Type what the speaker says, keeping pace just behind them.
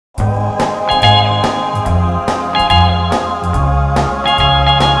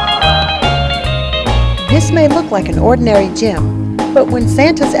This may look like an ordinary gym, but when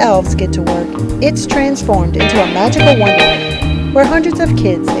Santa's elves get to work, it's transformed into a magical wonderland where hundreds of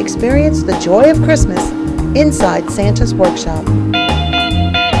kids experience the joy of Christmas inside Santa's workshop.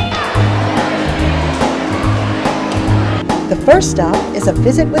 The first stop is a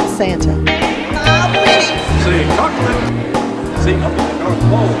visit with Santa. See, chocolate. See, up in the North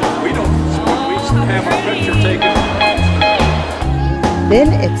Pole, we have our picture taken. Then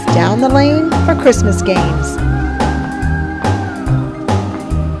it's down the lane for Christmas games.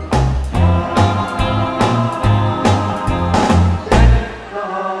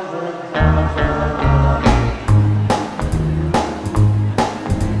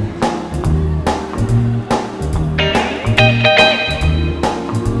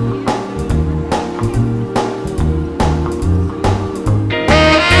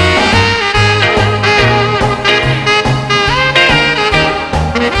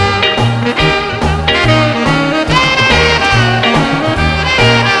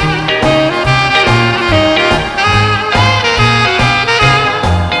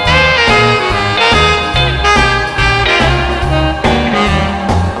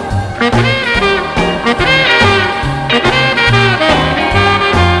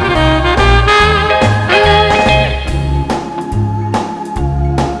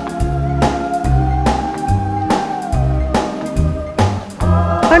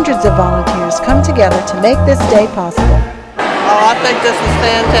 Hundreds of volunteers come together to make this day possible. Oh, I think this is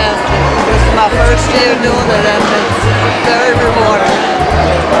fantastic. This is my first year doing it, and it's very rewarding.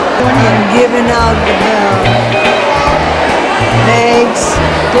 And giving out the bags,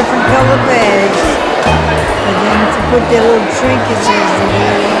 different color bags, and then to put their little trinkets in.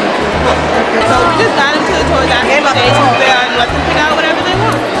 So we just got into the toys after the day to fair and let them pick out whatever they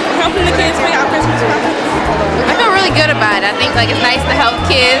want. We're helping the kids pick out Christmas presents. I feel really good about it. I think it's nice to help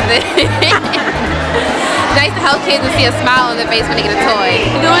kids. It's nice to help kids and see a smile on their face when they get a toy.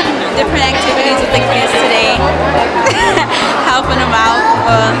 We're doing different activities with the kids today, helping them out,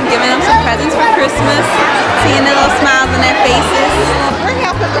 giving them some presents for Christmas, seeing the little smiles on their faces. We're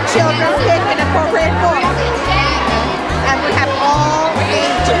helping the children pick an appropriate book, and we have all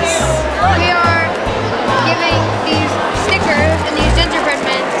ages. We are giving these stickers and these gingerbread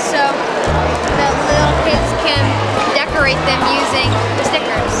men so the little kids can decorate them using the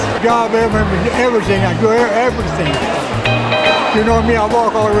stickers. Job everything, I do everything. You know me, I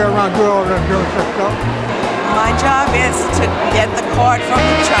walk all the way around, do all that stuff. My job is to get the card from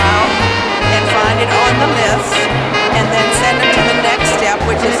the child and find it on the list and then send it to the next step,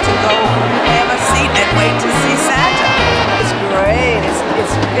 which is to go have a seat and wait to see Santa. It's great.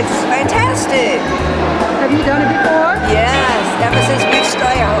 It's fantastic. Have you done it before? Yes, ever since we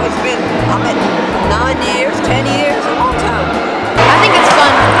started. I'm at 9 years, 10 years, a long time. I think it's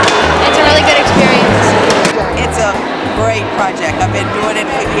fun. It's a really good experience. It's a great project. I've been doing it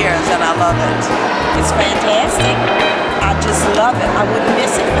for years and I love it. It's fantastic. I just love it. I wouldn't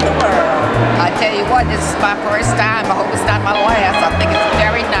miss it for the world. I tell you what, this is my first time. I hope it's not my last. I think it's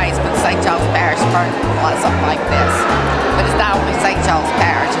very nice when St. Charles Parish does something like this. But it's not only St. Charles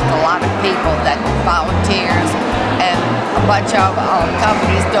Parish, it's a lot of people that volunteers and a bunch of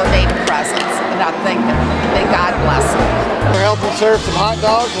companies donating presents. And I think that God bless them. We're helping serve some hot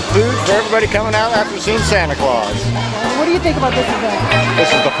dogs and food for everybody coming out after seeing Santa Claus. What do you think about this event?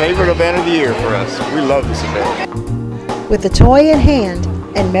 This is the favorite event of the year for us. We love this event. With a toy in hand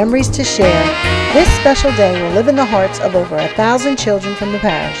and memories to share, this special day will live in the hearts of over 1,000 children from the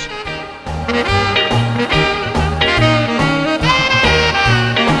parish.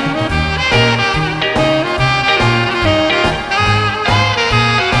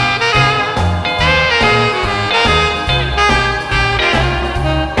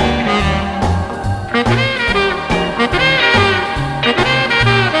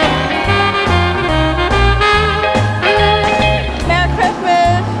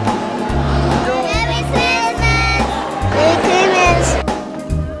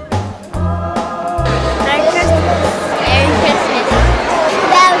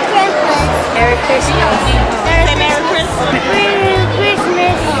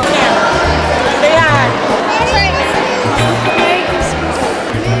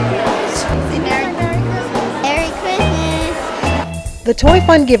 The Toy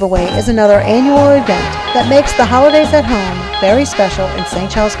Fund Giveaway is another annual event that makes the holidays at home very special in St.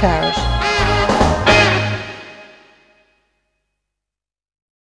 Charles Parish.